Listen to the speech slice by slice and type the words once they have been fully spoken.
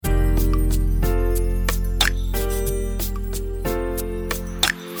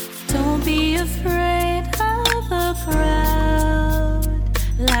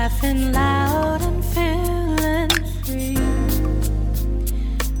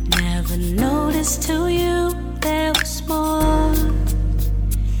never noticed till you there was more.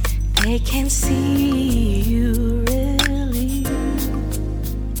 They can't see you really.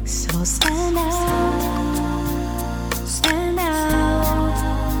 So stand out, stand out,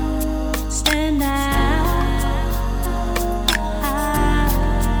 stand out.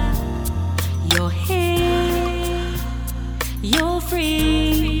 You're here, you're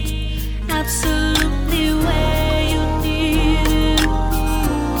free, absolutely where you need to be.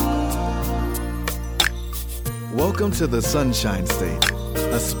 Welcome to the Sunshine State,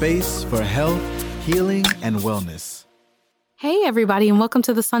 a space for health, healing, and wellness. Hey, everybody, and welcome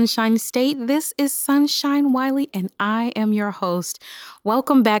to the Sunshine State. This is Sunshine Wiley, and I am your host.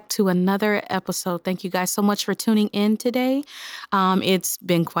 Welcome back to another episode. Thank you guys so much for tuning in today. It's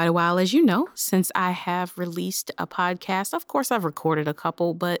been quite a while, as you know, since I have released a podcast. Of course, I've recorded a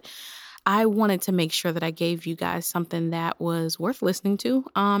couple, but I wanted to make sure that I gave you guys something that was worth listening to,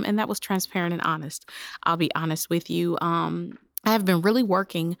 and that was transparent and honest. I'll be honest with you. I have been really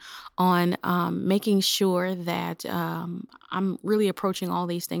working on making sure that I'm really approaching all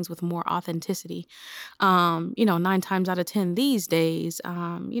these things with more authenticity. 9 times out of 10 these days,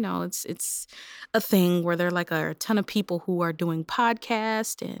 it's a thing where there are like a ton of people who are doing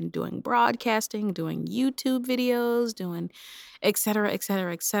podcasts and doing broadcasting, doing YouTube videos, doing et cetera, et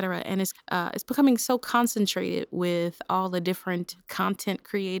cetera, et cetera. And it's becoming so concentrated with all the different content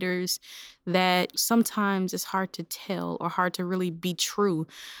creators that sometimes it's hard to tell or hard to really be true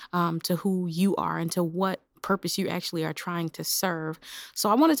to who you are and to what purpose you actually are trying to serve. So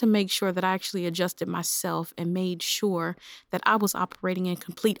I wanted to make sure that I actually adjusted myself and made sure that I was operating in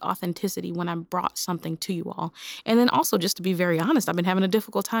complete authenticity when I brought something to you all. And then also, just to be very honest, I've been having a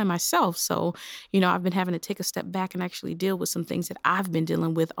difficult time myself. So, I've been having to take a step back and actually deal with some things that I've been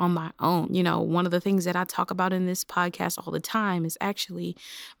dealing with on my own. One of the things that I talk about in this podcast all the time is actually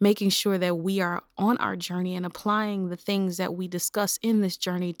making sure that we are on our journey and applying the things that we discuss in this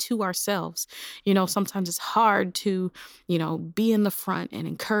journey to ourselves. Sometimes it's hard to, be in the front and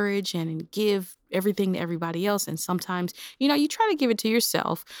encourage and give everything to everybody else. And sometimes, you try to give it to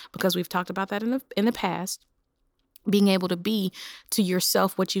yourself, because we've talked about that in the past, being able to be to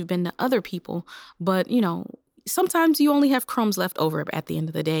yourself what you've been to other people. But, sometimes you only have crumbs left over at the end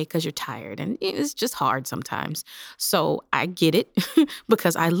of the day because you're tired, and it's just hard sometimes. So I get it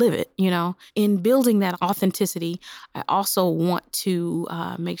because I live it, In building that authenticity, I also want to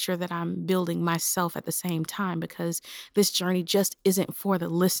make sure that I'm building myself at the same time, because this journey just isn't for the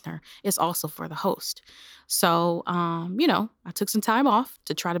listener. It's also for the host. So, I took some time off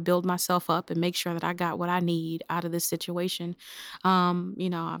to try to build myself up and make sure that I got what I need out of this situation.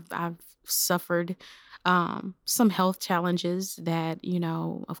 I've suffered some health challenges that,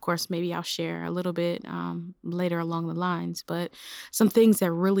 of course, maybe I'll share a little bit later along the lines, but some things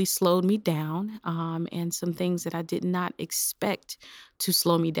that really slowed me down and some things that I did not expect to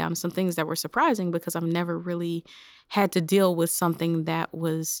slow me down, some things that were surprising because I've never really had to deal with something that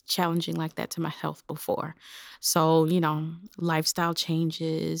was challenging like that to my health before. So, lifestyle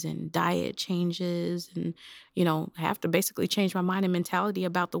changes and diet changes, and, I have to basically change my mind and mentality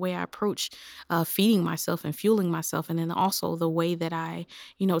about the way I approach feeding myself and fueling myself. And then also the way that I,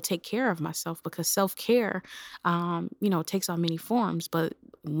 take care of myself, because self-care, takes on many forms. But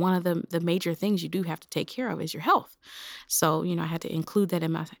one of the major things you do have to take care of is your health. So, I had to include that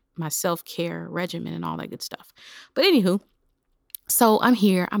in my self-care regimen and all that good stuff. But anywho, so I'm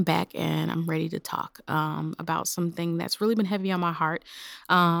here, I'm back, and I'm ready to talk about something that's really been heavy on my heart.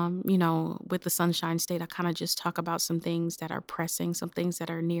 With the Sunshine State, I kind of just talk about some things that are pressing, some things that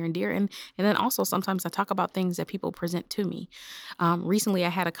are near and dear. And then also sometimes I talk about things that people present to me. Recently, I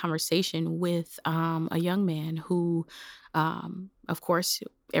had a conversation with a young man who, of course,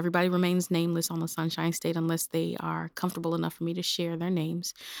 everybody remains nameless on the Sunshine State unless they are comfortable enough for me to share their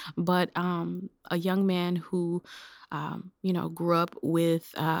names. But a young man who grew up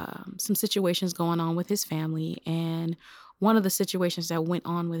with some situations going on with his family. And one of the situations that went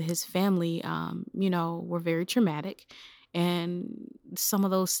on with his family, were very traumatic. And some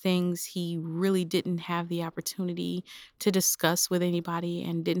of those things he really didn't have the opportunity to discuss with anybody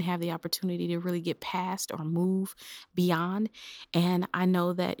and didn't have the opportunity to really get past or move beyond. And I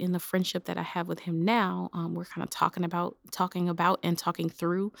know that in the friendship that I have with him now, we're kind of talking about and talking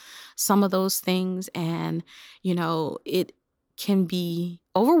through some of those things. And, it can be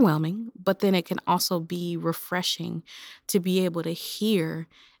overwhelming, but then it can also be refreshing to be able to hear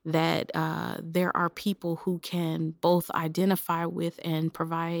that there are people who can both identify with and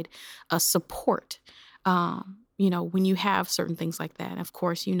provide a support, when you have certain things like that. Of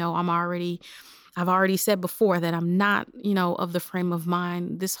course, I'm already I've already said before that I'm not, of the frame of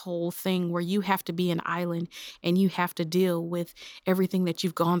mind, this whole thing where you have to be an island and you have to deal with everything that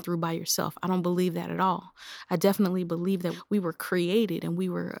you've gone through by yourself. I don't believe that at all. I definitely believe that we were created and we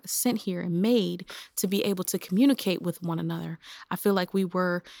were sent here and made to be able to communicate with one another. I feel like we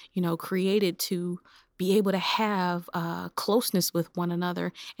were, created to be able to have closeness with one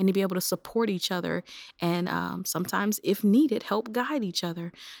another and to be able to support each other and sometimes, if needed, help guide each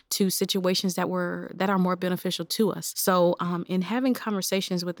other to situations that are more beneficial to us. So in having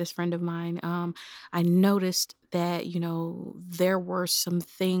conversations with this friend of mine, I noticed that, there were some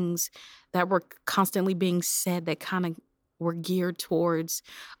things that were constantly being said that kind of were geared towards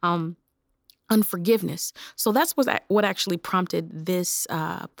unforgiveness. So that's what actually prompted this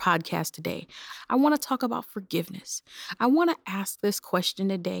podcast today. I want to talk about forgiveness. I want to ask this question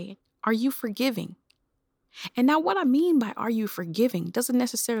today. Are you forgiving? And now what I mean by are you forgiving doesn't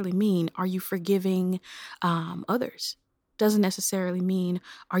necessarily mean are you forgiving others. Doesn't necessarily mean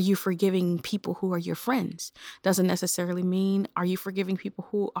are you forgiving people who are your friends. Doesn't necessarily mean are you forgiving people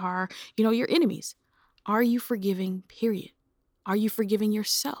who are, your enemies. Are you forgiving, period? Are you forgiving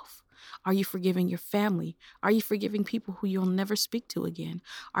yourself? Are you forgiving your family? Are you forgiving people who you'll never speak to again?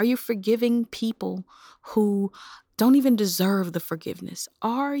 Are you forgiving people who don't even deserve the forgiveness?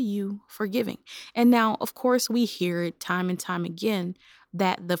 Are you forgiving? And now, of course, we hear it time and time again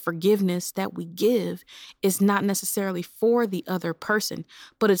that the forgiveness that we give is not necessarily for the other person,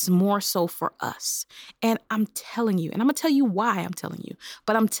 but it's more so for us. And I'm telling you, and I'm going to tell you why I'm telling you,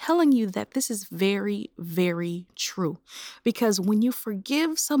 but I'm telling you that this is very, very true. Because when you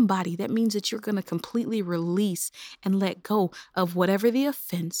forgive somebody, that means that you're going to completely release and let go of whatever the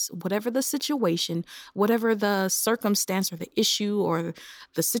offense, whatever the situation, whatever the circumstance or the issue or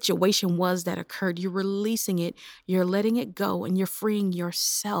the situation was that occurred. You're releasing it, you're letting it go, and you're freeing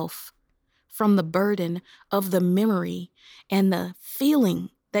yourself from the burden of the memory and the feeling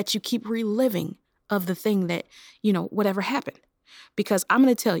that you keep reliving of the thing that, whatever happened. Because I'm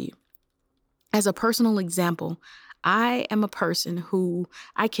going to tell you, as a personal example, I am a person who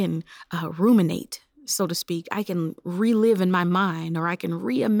I can ruminate, so to speak. I can relive in my mind, or I can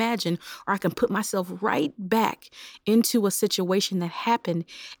reimagine, or I can put myself right back into a situation that happened.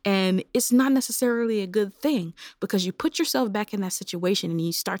 And it's not necessarily a good thing, because you put yourself back in that situation and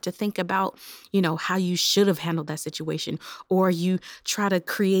you start to think about, how you should have handled that situation, or you try to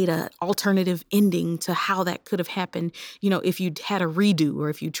create an alternative ending to how that could have happened, if you had a redo or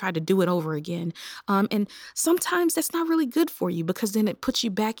if you tried to do it over again. And sometimes that's not really good for you, because then it puts you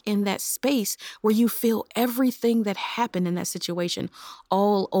back in that space where you feel everything that happened in that situation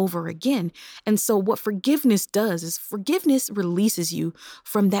all over again. And so what forgiveness does is forgiveness releases you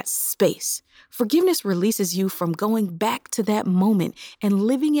from that space. Forgiveness releases you from going back to that moment and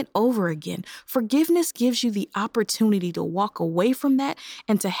living it over again. Forgiveness gives you the opportunity to walk away from that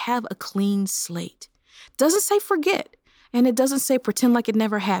and to have a clean slate. Doesn't say forget. And it doesn't say pretend like it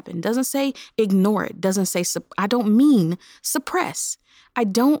never happened. Doesn't say ignore it. Doesn't say, I don't mean suppress. I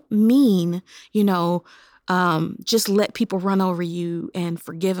don't mean, just let people run over you and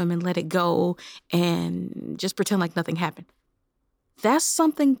forgive them and let it go and just pretend like nothing happened. That's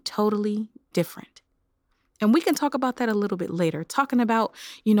something totally different. And we can talk about that a little bit later, talking about,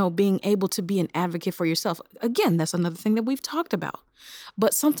 being able to be an advocate for yourself. Again, that's another thing that we've talked about.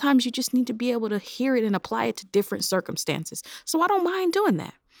 But sometimes you just need to be able to hear it and apply it to different circumstances. So I don't mind doing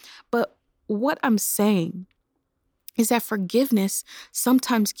that. But what I'm saying is that forgiveness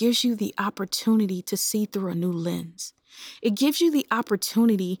sometimes gives you the opportunity to see through a new lens. It gives you the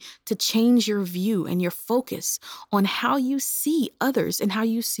opportunity to change your view and your focus on how you see others and how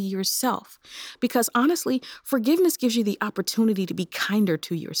you see yourself. Because honestly, forgiveness gives you the opportunity to be kinder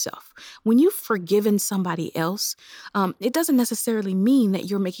to yourself. When you've forgiven somebody else, it doesn't necessarily mean that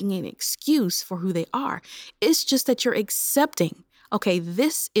you're making an excuse for who they are. It's just that you're accepting, okay,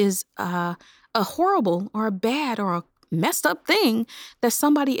 this is a horrible or a bad or a messed up thing that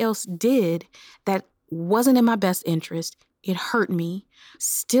somebody else did that wasn't in my best interest. It hurt me,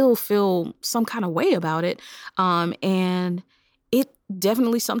 still feel some kind of way about it. And it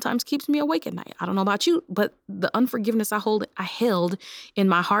definitely sometimes keeps me awake at night. I don't know about you, but the unforgiveness I held in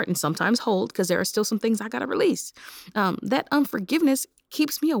my heart and sometimes hold, because there are still some things I got to release. That unforgiveness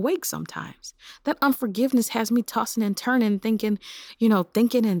keeps me awake sometimes. That unforgiveness has me tossing and turning, thinking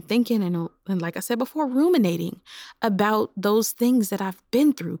and like I said before, ruminating about those things that I've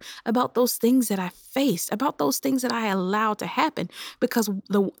been through, about those things that I faced, about those things that I allowed to happen. Because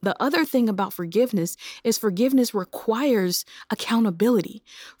the other thing about forgiveness is forgiveness requires accountability.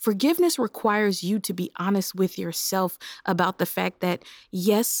 Forgiveness requires you to be honest with yourself about the fact that,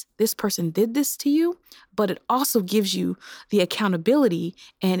 yes, this person did this to you, but it also gives you the accountability,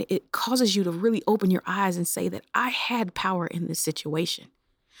 and it causes you to really open your eyes and say that I had power in this situation.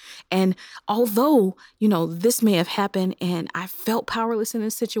 And although, this may have happened and I felt powerless in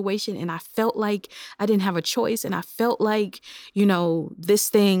this situation and I felt like I didn't have a choice and I felt like, this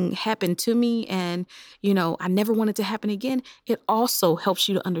thing happened to me and, I never want it to happen again, it also helps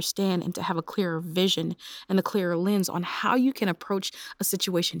you to understand and to have a clearer vision and a clearer lens on how you can approach a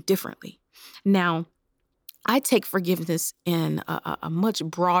situation differently. Now, I take forgiveness in a much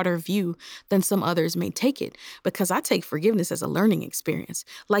broader view than some others may take it, because I take forgiveness as a learning experience.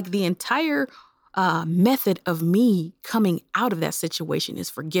 Like the entire method of me coming out of that situation is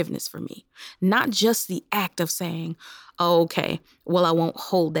forgiveness for me, not just the act of saying, oh, okay, well, I won't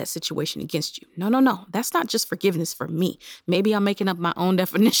hold that situation against you. No. That's not just forgiveness for me. Maybe I'm making up my own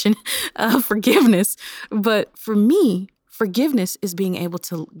definition of forgiveness, but for me, forgiveness is being able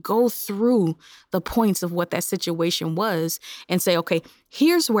to go through the points of what that situation was and say, okay,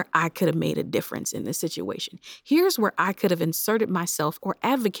 here's where I could have made a difference in this situation. Here's where I could have inserted myself or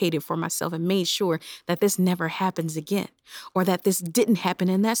advocated for myself and made sure that this never happens again, or that this didn't happen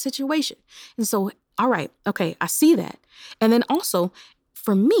in that situation. And so, all right, okay, I see that. And then also,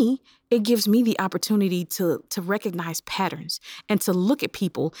 for me, it gives me the opportunity to recognize patterns and to look at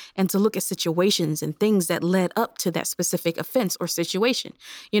people and to look at situations and things that led up to that specific offense or situation,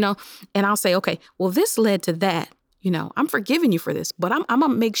 and I'll say, okay, well, this led to that. I'm forgiving you for this, but I'm going to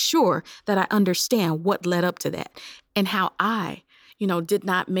make sure that I understand what led up to that and how I, did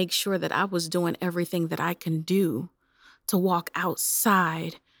not make sure that I was doing everything that I can do to walk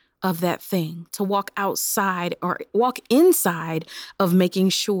outside of that thing, to walk outside or walk inside of making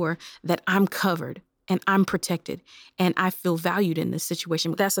sure that I'm covered and I'm protected and I feel valued in this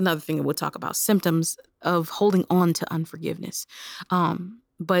situation. That's another thing that we'll talk about, symptoms of holding on to unforgiveness.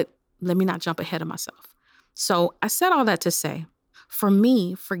 But let me not jump ahead of myself. So I said all that to say, for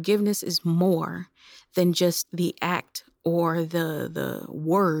me, forgiveness is more than just the act or the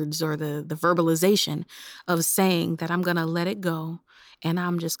words or the verbalization of saying that I'm going to let it go and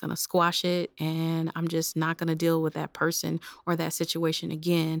I'm just going to squash it and I'm just not going to deal with that person or that situation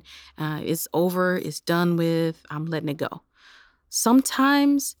again. It's over. It's done with. I'm letting it go.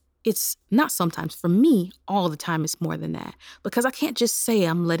 Sometimes it's not sometimes. For me, all the time it's more than that, because I can't just say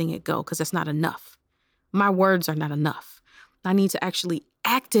I'm letting it go because that's not enough. My words are not enough. I need to actually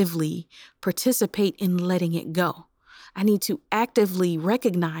actively participate in letting it go. I need to actively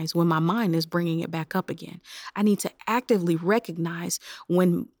recognize when my mind is bringing it back up again. I need to actively recognize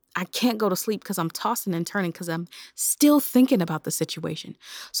when I can't go to sleep because I'm tossing and turning because I'm still thinking about the situation.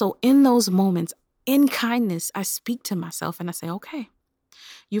 So in those moments, in kindness, I speak to myself and I say, okay,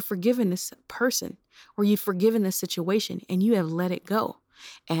 you've forgiven this person or you've forgiven this situation and you have let it go.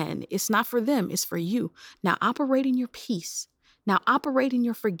 And it's not for them, it's for you. Now operate in your peace. Now operate in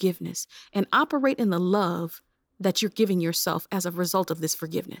your forgiveness and operate in the love that you're giving yourself as a result of this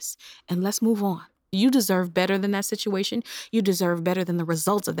forgiveness. And let's move on. You deserve better than that situation. You deserve better than the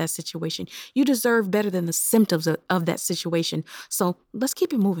results of that situation. You deserve better than the symptoms of that situation. So let's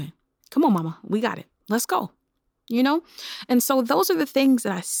keep it moving. Come on, mama. We got it. Let's go. And so those are the things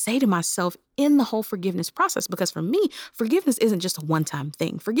that I say to myself in the whole forgiveness process, because for me, forgiveness isn't just a one-time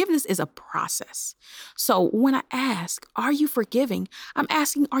thing. Forgiveness is a process. So when I ask, are you forgiving? I'm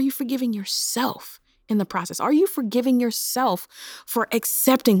asking, are you forgiving yourself in the process? Are you forgiving yourself for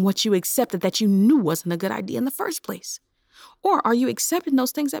accepting what you accepted that you knew wasn't a good idea in the first place? Or are you accepting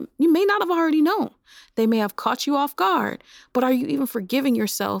those things that you may not have already known? They may have caught you off guard, but are you even forgiving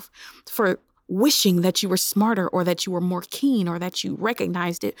yourself for wishing that you were smarter or that you were more keen or that you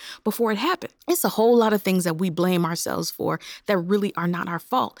recognized it before it happened? It's a whole lot of things that we blame ourselves for that really are not our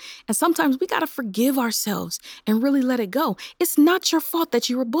fault. And sometimes we got to forgive ourselves and really let it go. It's not your fault that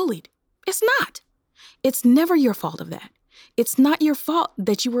you were bullied. It's not. It's never your fault of that. It's not your fault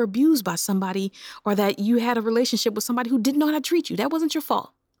that you were abused by somebody or that you had a relationship with somebody who didn't know how to treat you. That wasn't your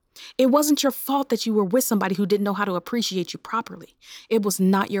fault. It wasn't your fault that you were with somebody who didn't know how to appreciate you properly. It was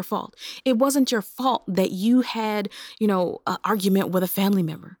not your fault. It wasn't your fault that you had, an argument with a family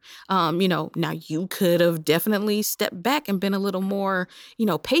member. Now you could have definitely stepped back and been a little more,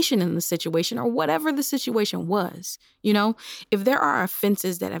 patient in the situation or whatever the situation was. If there are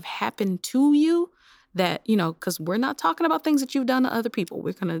offenses that have happened to you, that, because we're not talking about things that you've done to other people.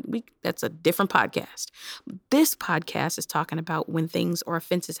 That's a different podcast. This podcast is talking about when things or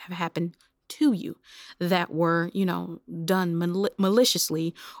offenses have happened to you that were, done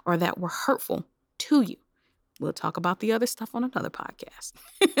maliciously or that were hurtful to you. We'll talk about the other stuff on another podcast.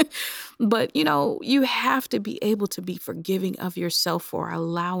 But, you have to be able to be forgiving of yourself for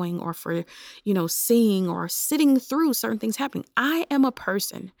allowing or for, seeing or sitting through certain things happening. I am a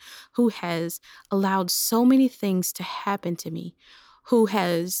person who has allowed so many things to happen to me, who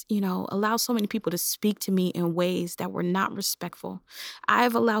has, allowed so many people to speak to me in ways that were not respectful.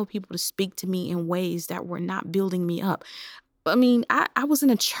 I've allowed people to speak to me in ways that were not building me up. I mean, I was in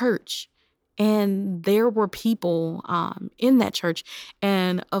a church and there were people in that church.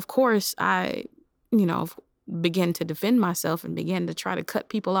 And of course, I, began to defend myself and began to try to cut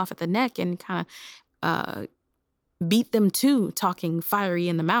people off at the neck and kind of beat them too, talking fiery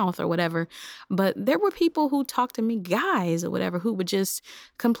in the mouth or whatever. But there were people who talked to me, guys or whatever, who would just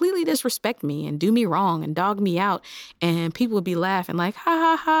completely disrespect me and do me wrong and dog me out. And people would be laughing like, ha,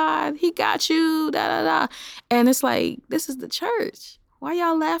 ha, ha, he got you, da, da, da. And it's like, this is the church. Why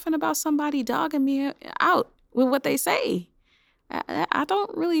y'all laughing about somebody dogging me out with what they say? I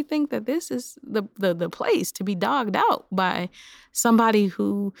don't really think that this is the place to be dogged out by somebody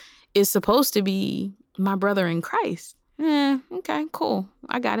who is supposed to be my brother in Christ. Okay, cool.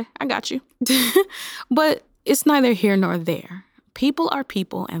 I got it. I got you. But it's neither here nor there. People are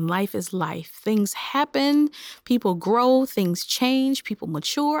people and life is life. Things happen, people grow, things change, people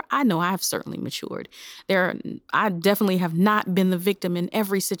mature. I know I've certainly matured. I definitely have not been the victim in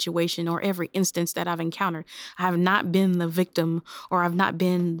every situation or every instance that I've encountered. I have not been the victim or I've not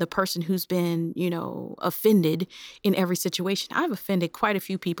been the person who's been, offended in every situation. I've offended quite a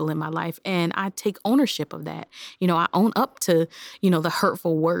few people in my life and I take ownership of that. I own up to, the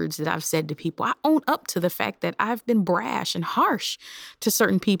hurtful words that I've said to people. I own up to the fact that I've been brash and harsh to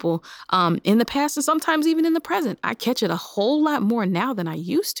certain people in the past and sometimes even in the present. I catch it a whole lot more now than I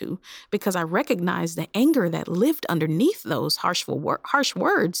used to because I recognize the anger that lived underneath those harsh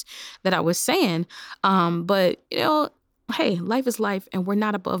words that I was saying. But hey, life is life and we're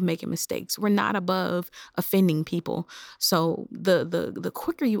not above making mistakes. We're not above offending people. So the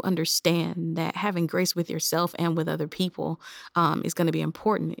quicker you understand that having grace with yourself and with other people is going to be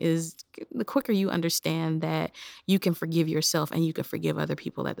important is the quicker you understand that you can forgive yourself and you can forgive other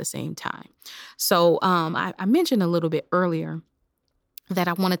people at the same time. So I mentioned a little bit earlier that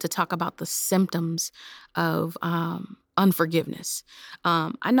I wanted to talk about the symptoms of unforgiveness.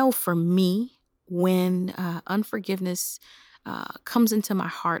 I know for me, when unforgiveness comes into my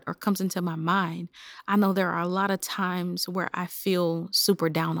heart or comes into my mind, I know there are a lot of times where I feel super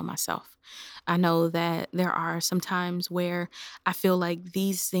down on myself. I know that there are some times where I feel like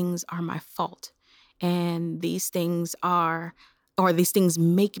these things are my fault and these things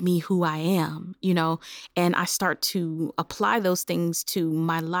make me who I am, and I start to apply those things to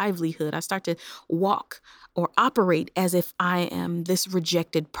my livelihood. I start to walk or operate as if I am this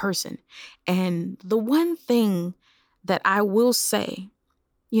rejected person. And the one thing that I will say,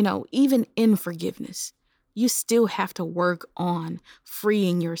 even in forgiveness, you still have to work on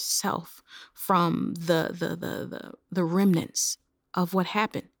freeing yourself from the remnants of what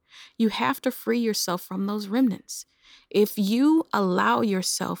happened. You have to free yourself from those remnants. If you allow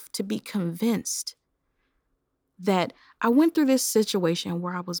yourself to be convinced that I went through this situation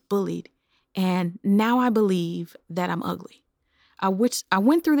where I was bullied and now I believe that I'm ugly. I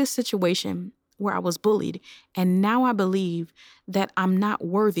went through this situation where I was bullied and now I believe that I'm not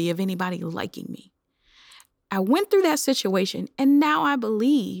worthy of anybody liking me. I went through that situation and now I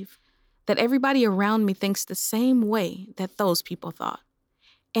believe that everybody around me thinks the same way that those people thought.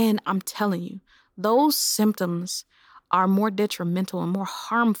 And I'm telling you, those symptoms are more detrimental and more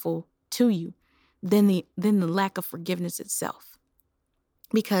harmful to you than the lack of forgiveness itself.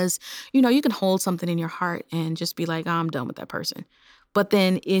 Because, you can hold something in your heart and just be like, oh, I'm done with that person. But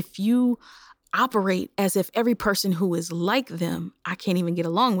then if you operate as if every person who is like them, I can't even get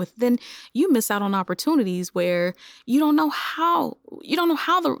along with, then you miss out on opportunities where you don't know how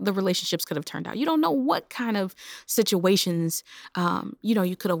the relationships could have turned out. You don't know what kind of situations,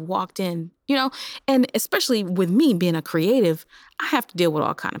 you could have walked in, and especially with me being a creative, I have to deal with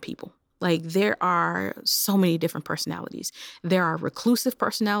all kind of people. Like, there are so many different personalities. There are reclusive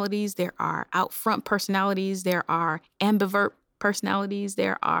personalities. There are out front personalities. There are ambivert personalities.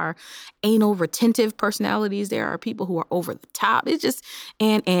 There are anal retentive personalities. There are people who are over the top. It's just,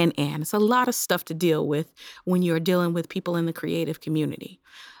 and. It's a lot of stuff to deal with when you're dealing with people in the creative community.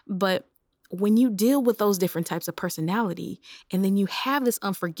 But when you deal with those different types of personality, and then you have this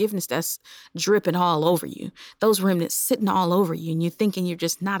unforgiveness that's dripping all over you, those remnants sitting all over you, and you're thinking you're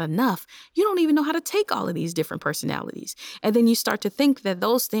just not enough, you don't even know how to take all of these different personalities. And then you start to think that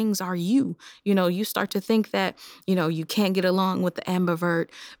those things are you. You start to think that, you can't get along with the ambivert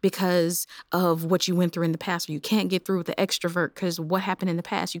because of what you went through in the past, or you can't get through with the extrovert because what happened in the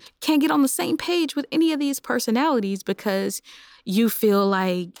past. You can't get on the same page with any of these personalities because you feel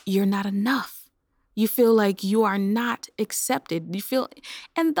like you're not enough. You feel like you are not accepted.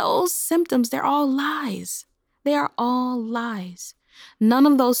 And those symptoms, they're all lies. They are all lies. None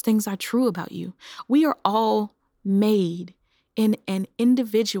of those things are true about you. We are all made in an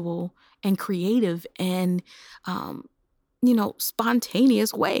individual and creative and,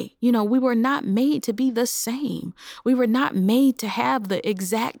 spontaneous way. We were not made to be the same. We were not made to have the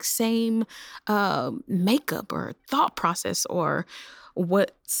exact same makeup or thought process or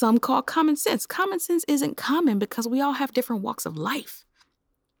what some call common sense. Common sense isn't common because we all have different walks of life.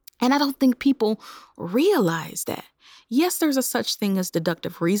 And I don't think people realize that. Yes, there's a such thing as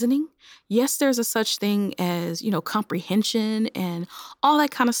deductive reasoning. Yes, there's a such thing as, comprehension and all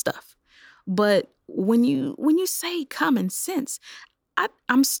that kind of stuff. But when you say common sense,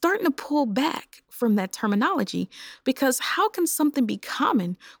 I'm starting to pull back from that terminology, because how can something be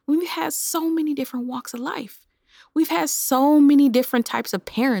common when we've had so many different walks of life? We've had so many different types of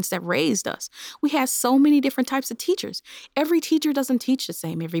parents that raised us. We had so many different types of teachers. Every teacher doesn't teach the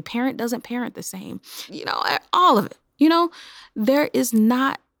same. Every parent doesn't parent the same. All of it. There is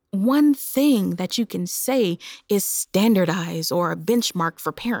not one thing that you can say is standardized or a benchmark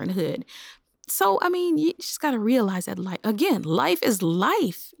for parenthood. So, you just got to realize that, life is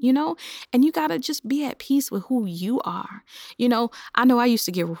life, and you got to just be at peace with who you are. I know I used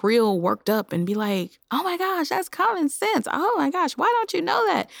to get real worked up and be like, oh my gosh, that's common sense. Oh my gosh, why don't you know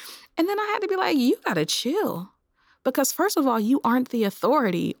that? And then I had to be like, you got to chill. Because first of all, you aren't the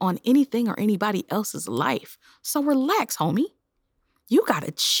authority on anything or anybody else's life. So relax, homie. You got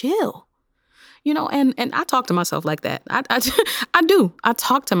to chill. And I talk to myself like that. I do. I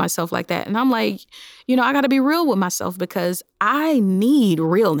talk to myself like that. And I'm like, I got to be real with myself because I need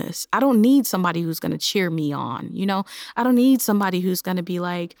realness. I don't need somebody who's going to cheer me on. I don't need somebody who's going to be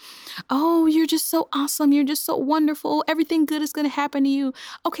like, oh, you're just so awesome. You're just so wonderful. Everything good is going to happen to you.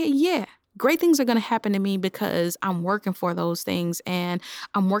 Okay, yeah. Great things are going to happen to me because I'm working for those things and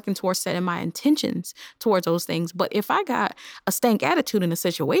I'm working towards setting my intentions towards those things. But if I got a stank attitude in a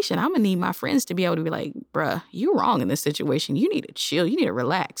situation, I'm going to need my friends to be able to be like, bruh, you're wrong in this situation. You need to chill. You need to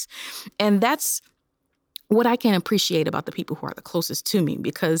relax. And that's what I can appreciate about the people who are the closest to me,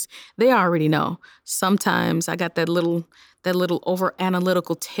 because they already know. Sometimes I got that little over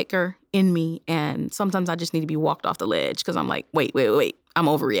analytical ticker in me, and sometimes I just need to be walked off the ledge because I'm like, wait. I'm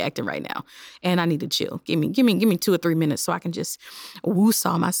overreacting right now, and I need to chill. Give me 2 or 3 minutes so I can just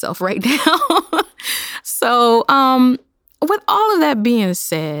woo-saw myself right now. So, with all of that being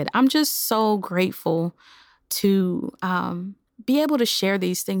said, I'm just so grateful to be able to share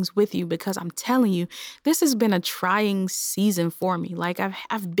these things with you, because I'm telling you, this has been a trying season for me. Like,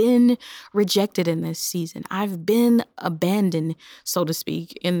 I've been rejected in this season. I've been abandoned, so to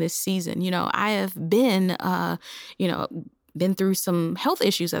speak, in this season. I have been through some health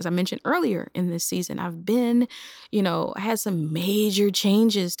issues, as I mentioned earlier in this season. I've been, had some major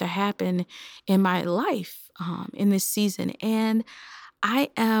changes to happen in my life in this season. And I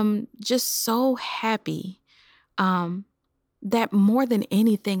am just so happy that more than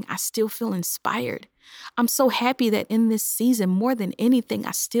anything, I still feel inspired. I'm so happy that in this season, more than anything,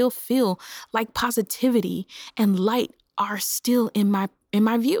 I still feel like positivity and light are still in my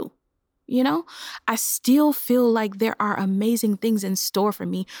view. I still feel like there are amazing things in store for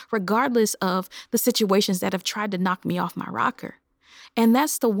me, regardless of the situations that have tried to knock me off my rocker. And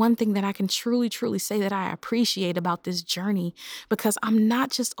that's the one thing that I can truly, truly say that I appreciate about this journey, because I'm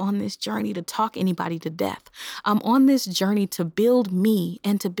not just on this journey to talk anybody to death. I'm on this journey to build me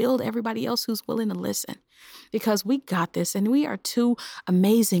and to build everybody else who's willing to listen, because we got this, and we are too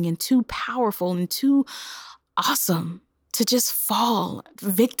amazing and too powerful and too awesome to just fall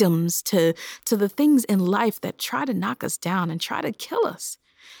victims to the things in life that try to knock us down and try to kill us.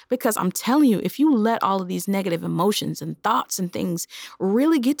 Because I'm telling you, if you let all of these negative emotions and thoughts and things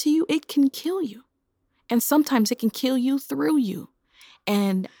really get to you, it can kill you. And sometimes it can kill you through you.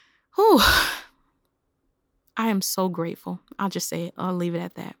 And Whew, I am so grateful. I'll just say it. I'll leave it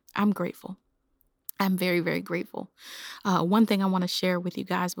at that. I'm grateful. I'm very, very grateful. One thing I want to share with you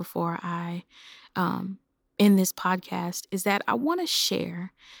guys before I end this podcast is that I want to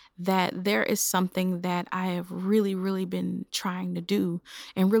share that there is something that I have really, really been trying to do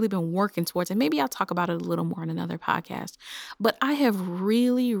and really been working towards. And maybe I'll talk about it a little more in another podcast. But I have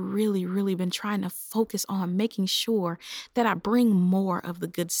really, really, really been trying to focus on making sure that I bring more of the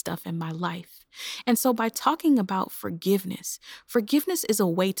good stuff in my life. And so by talking about forgiveness, forgiveness is a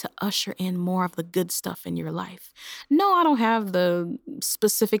way to usher in more of the good stuff in your life. No, I don't have the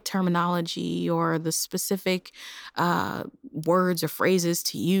specific terminology or the specific words or phrases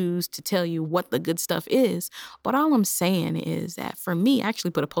to use to tell you what the good stuff is. But all I'm saying is that for me, I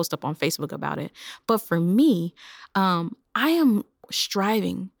actually put a post up on Facebook about it. But for me, I am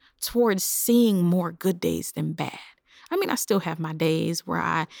striving towards seeing more good days than bad. I mean, I still have my days where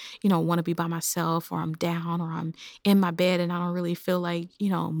I, want to be by myself or I'm down or I'm in my bed and I don't really feel like,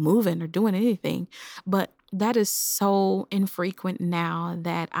 moving or doing anything. But that is so infrequent now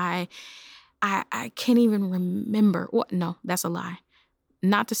that I can't even remember. What? No, that's a lie.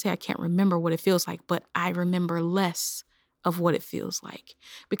 Not to say I can't remember what it feels like, but I remember less of what it feels like.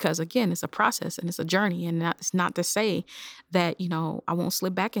 Because again, it's a process and it's a journey. And it's not to say that, I won't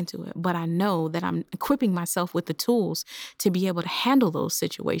slip back into it, but I know that I'm equipping myself with the tools to be able to handle those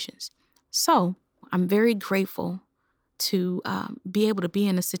situations. So I'm very grateful to be able to be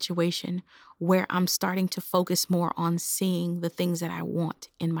in a situation where I'm starting to focus more on seeing the things that I want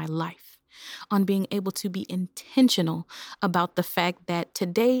in my life, on being able to be intentional about the fact that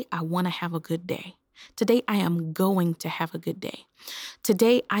today I want to have a good day. Today I am going to have a good day.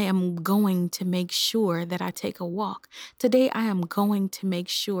 Today I am going to make sure that I take a walk. Today I am going to make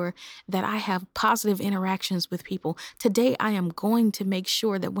sure that I have positive interactions with people. Today I am going to make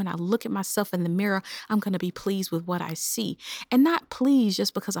sure that when I look at myself in the mirror, I'm going to be pleased with what I see. And not pleased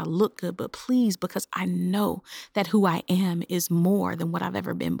just because I look good, but pleased because I know that who I am is more than what I've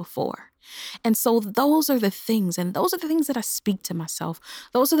ever been before. And so those are the things, and those are the things that I speak to myself.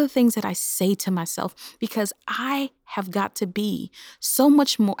 Those are the things that I say to myself, because I have got to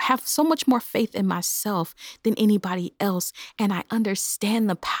have so much more faith in myself than anybody else. And I understand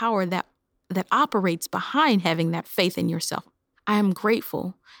the power that operates behind having that faith in yourself. I am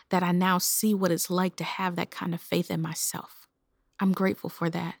grateful that I now see what it's like to have that kind of faith in myself. I'm grateful for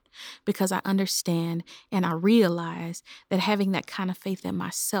that because I understand and I realize that having that kind of faith in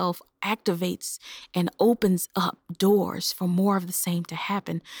myself activates and opens up doors for more of the same to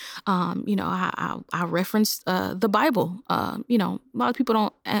happen. I referenced the Bible. A lot of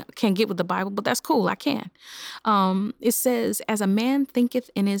people can't get with the Bible, but that's cool. I can. It says, "As a man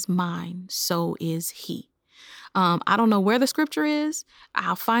thinketh in his mind, so is he." I don't know where the scripture is.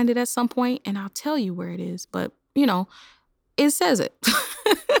 I'll find it at some point and I'll tell you where it is. But, it says it.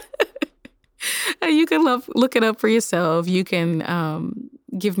 You can look it up for yourself. You can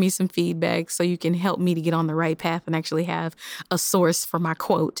give me some feedback so you can help me to get on the right path and actually have a source for my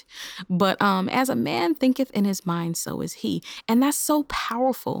quote. But as a man thinketh in his mind, so is he. And that's so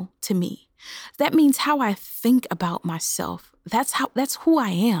powerful to me. That means how I think about myself. That's who I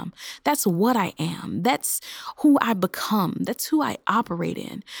am. That's what I am. That's who I become. That's who I operate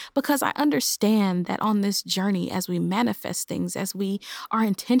in. Because I understand that on this journey, as we manifest things, as we are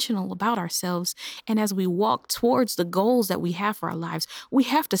intentional about ourselves, and as we walk towards the goals that we have for our lives, we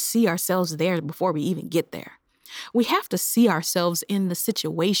have to see ourselves there before we even get there. We have to see ourselves in the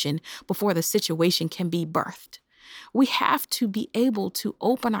situation before the situation can be birthed. We have to be able to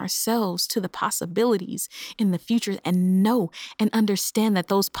open ourselves to the possibilities in the future and know and understand that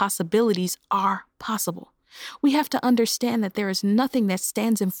those possibilities are possible. We have to understand that there is nothing that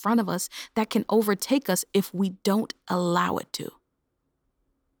stands in front of us that can overtake us if we don't allow it to.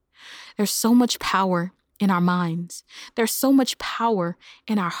 There's so much power in our minds. There's so much power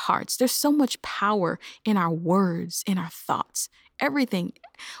in our hearts. There's so much power in our words, in our thoughts, everything.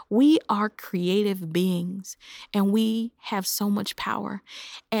 We are creative beings and we have so much power.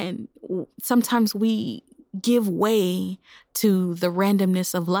 And sometimes we give way to the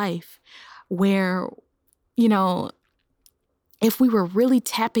randomness of life where, if we were really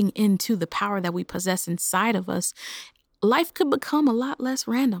tapping into the power that we possess inside of us, life could become a lot less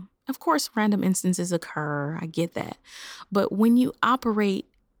random. Of course, random instances occur. I get that. But when you operate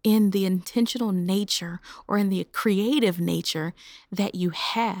in the intentional nature or in the creative nature that you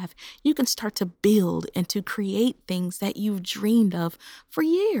have, you can start to build and to create things that you've dreamed of for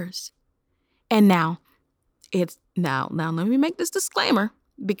years. And now let me make this disclaimer.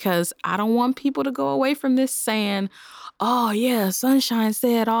 because I don't want people to go away from this saying, oh yeah, Sunshine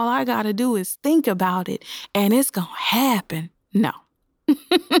said all I got to do is think about it and it's going to happen. No.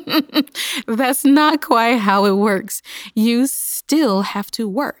 That's not quite how it works. You still have to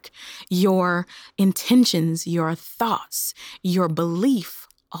work. Your intentions, your thoughts, your belief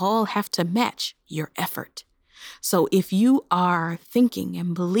all have to match your effort. So if you are thinking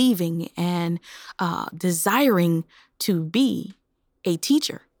and believing and desiring to be a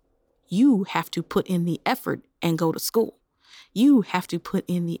teacher, you have to put in the effort and go to school. You have to put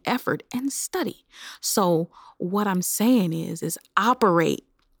in the effort and study. So what I'm saying is operate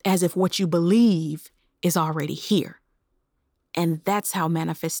as if what you believe is already here. And that's how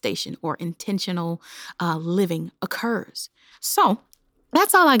manifestation or intentional living occurs. So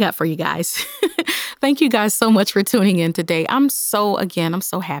that's all I got for you guys. Thank you guys so much for tuning in today. I'm so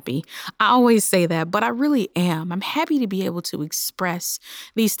happy. I always say that, but I really am. I'm happy to be able to express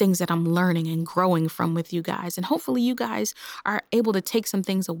these things that I'm learning and growing from with you guys. And hopefully you guys are able to take some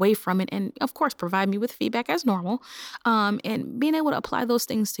things away from it and, of course, provide me with feedback as normal, and being able to apply those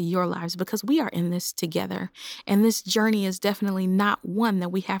things to your lives, because we are in this together. And this journey is definitely not one that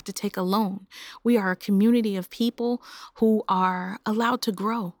we have to take alone. We are a community of people who are allowed to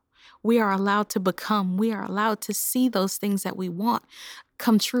grow. We are allowed to become. We are allowed to see those things that we want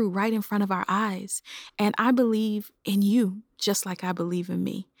come true right in front of our eyes. And I believe in you just like I believe in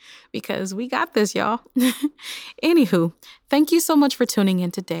me, because we got this, y'all. Anywho, thank you so much for tuning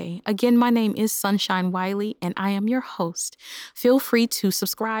in today. Again, my name is Sunshine Wiley, and I am your host. Feel free to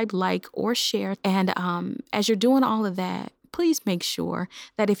subscribe, like, or share. And as you're doing all of that, please make sure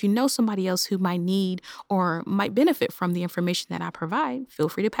that if you know somebody else who might need or might benefit from the information that I provide, feel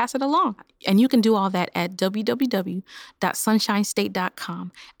free to pass it along. And you can do all that at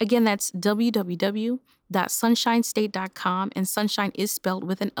www.sunshinestate.com. Again, that's www.sunshinestate.com, and sunshine is spelled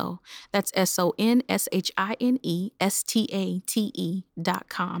with an O. That's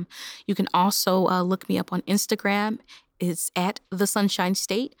SONSHINESTATE.com. You can also look me up on Instagram. It's at The Sunshine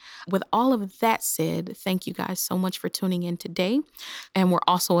State. With all of that said, thank you guys so much for tuning in today. And we're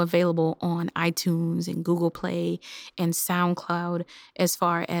also available on iTunes and Google Play and SoundCloud as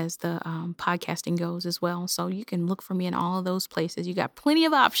far as the podcasting goes as well. So you can look for me in all of those places. You got plenty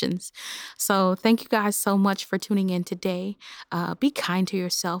of options. So thank you guys so much for tuning in today. Be kind to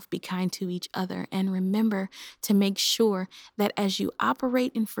yourself, be kind to each other, and remember to make sure that as you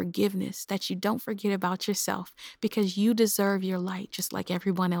operate in forgiveness, that you don't forget about yourself, because you deserve your light just like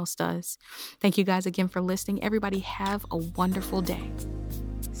everyone else does. Thank you guys again for listening. Everybody have a wonderful day.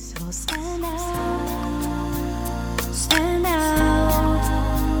 So stand out, stand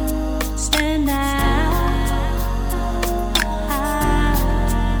out, stand out.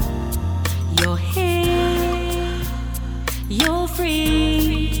 You're here, you're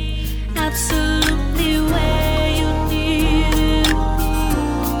free, absolutely where you need to be.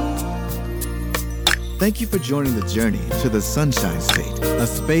 Thank you for joining the journey to the Sunshine State, a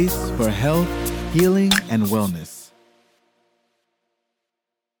space for health, healing, and wellness.